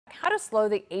How to slow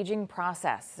the aging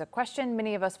process is a question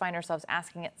many of us find ourselves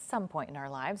asking at some point in our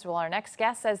lives. Well, our next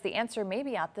guest says the answer may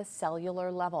be at the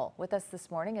cellular level. With us this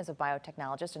morning is a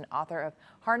biotechnologist and author of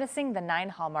Harnessing the 9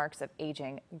 Hallmarks of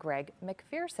Aging, Greg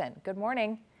Macpherson. Good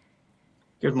morning.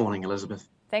 Good morning, Elizabeth.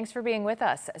 Thanks for being with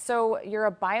us. So you're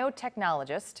a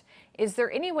biotechnologist. Is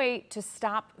there any way to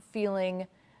stop feeling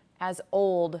as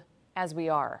old as we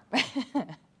are?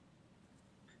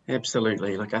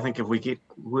 Absolutely. Look, I think if we get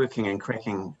working and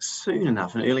cracking soon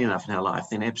enough and early enough in our life,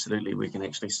 then absolutely we can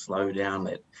actually slow down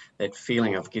that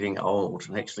feeling of getting old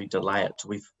and actually delay it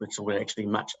until we're actually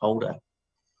much older.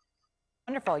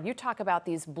 Wonderful. You talk about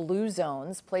these blue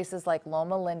zones, places like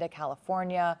Loma Linda,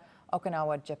 California,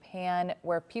 Okinawa, Japan,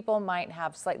 where people might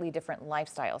have slightly different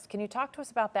lifestyles. Can you talk to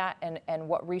us about that and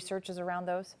what research is around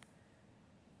those?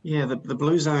 Yeah, the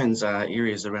blue zones are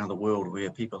areas around the world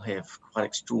where people have quite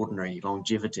extraordinary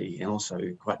longevity and also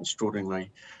quite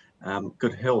extraordinarily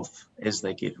good health as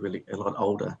they get really a lot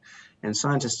older. And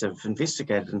scientists have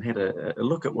investigated and had a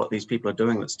look at what these people are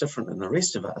doing that's different than the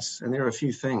rest of us. And there are a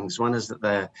few things. One is that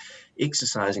they're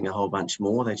exercising a whole bunch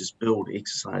more. They just build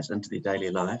exercise into their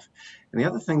daily life. And the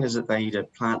other thing is that they eat a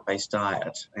plant-based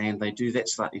diet, and they do that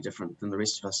slightly different than the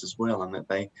rest of us as well, in that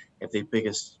they have their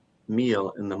biggest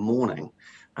meal in the morning,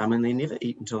 and they never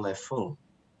eat until they're full.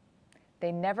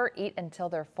 They never eat until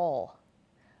they're full.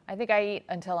 I think I eat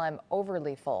until I'm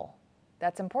overly full.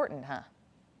 That's important, huh?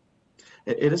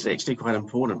 It is actually quite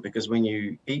important because when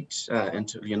you eat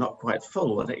until you're not quite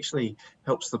full, it actually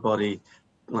helps the body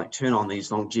like turn on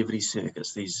these longevity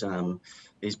circuits,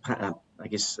 I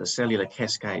guess cellular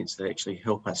cascades that actually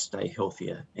help us stay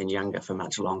healthier and younger for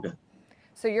much longer.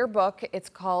 So your book, it's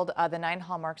called The 9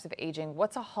 Hallmarks of Aging.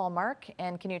 What's a hallmark?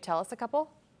 And can you tell us a couple?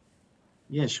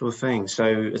 Yeah, sure thing. So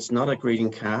it's not a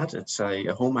greeting card. It's a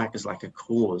hallmark is like a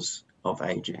cause of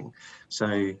aging. So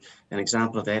an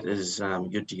example of that is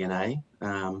your DNA.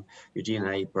 Your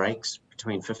DNA breaks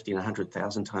between 50 and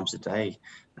 100,000 times a day,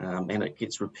 and it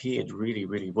gets repaired really,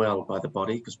 really well by the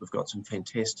body because we've got some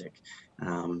fantastic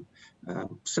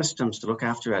systems to look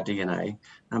after our DNA.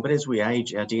 But as we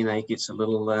age, our DNA gets a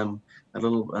little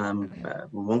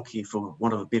wonky, for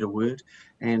want of a better word,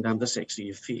 and this actually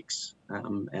affects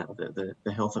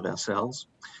the health of our cells.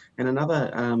 And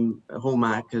another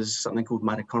hallmark is something called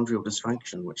mitochondrial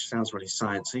dysfunction, which sounds really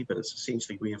sciencey, but it's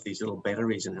essentially we have these little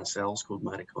batteries in our cells called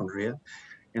mitochondria,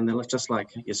 and they're just like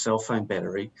your cell phone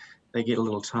battery. They get a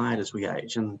little tired as we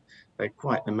age, and they're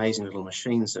quite amazing little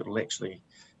machines that will actually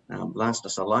last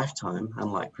us a lifetime,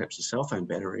 unlike perhaps a cell phone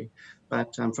battery.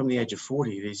 But from the age of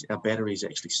 40, our batteries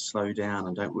actually slow down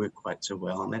and don't work quite so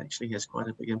well, and that actually has quite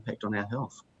a big impact on our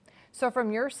health. So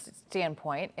from your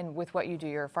standpoint and with what you do,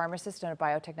 you're a pharmacist and a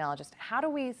biotechnologist, how do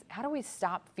we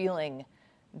stop feeling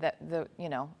that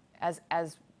as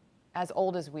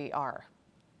old as we are?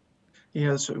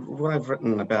 Yeah, so what I've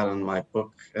written about in my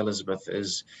book, Elizabeth,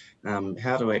 is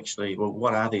how to actually, well,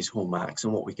 what are these hallmarks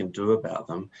and what we can do about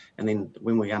them? And then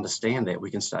when we understand that,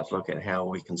 we can start to look at how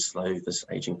we can slow this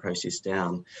aging process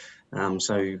down.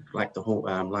 So like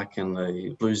like in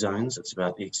the blue zones, it's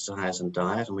about the exercise and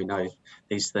diet, and we know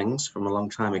these things from a long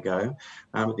time ago.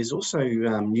 There's also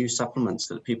new supplements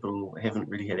that people haven't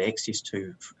really had access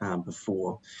to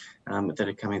before that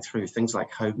are coming through. Things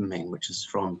like hobamine, which is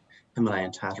from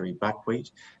Himalayan tartary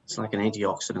buckwheat. It's like an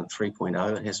antioxidant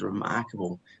 3.0. It has a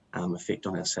remarkable effect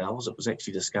on our cells. It was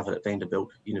actually discovered at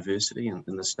Vanderbilt University in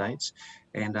the States,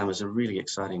 and is a really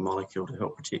exciting molecule to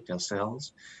help protect our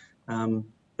cells.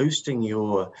 Boosting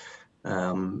your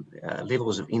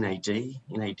levels of NAD.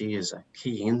 NAD is a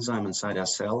key enzyme inside our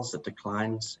cells that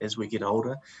declines as we get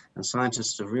older, and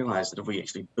scientists have realized that if we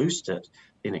actually boost it,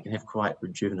 then it can have quite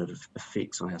rejuvenative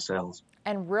effects on our cells.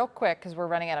 And real quick, because we're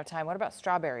running out of time, what about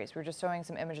strawberries? We're just showing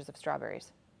some images of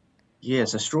strawberries. Yeah,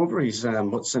 so strawberries,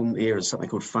 what's in there is something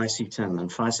called fisetin, and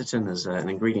fisetin is an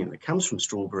ingredient that comes from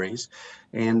strawberries,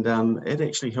 and it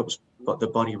actually helps the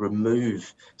body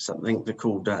remove something they're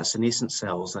called senescent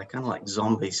cells. They're kind of like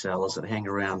zombie cells that hang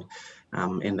around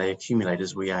and they accumulate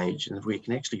as we age. And if we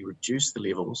can actually reduce the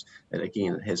levels,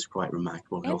 it has quite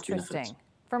remarkable health benefits. Interesting.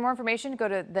 For more information, go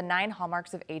to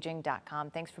the9hallmarksofaging.com.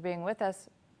 Thanks for being with us.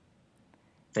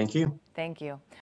 Thank you. Thank you.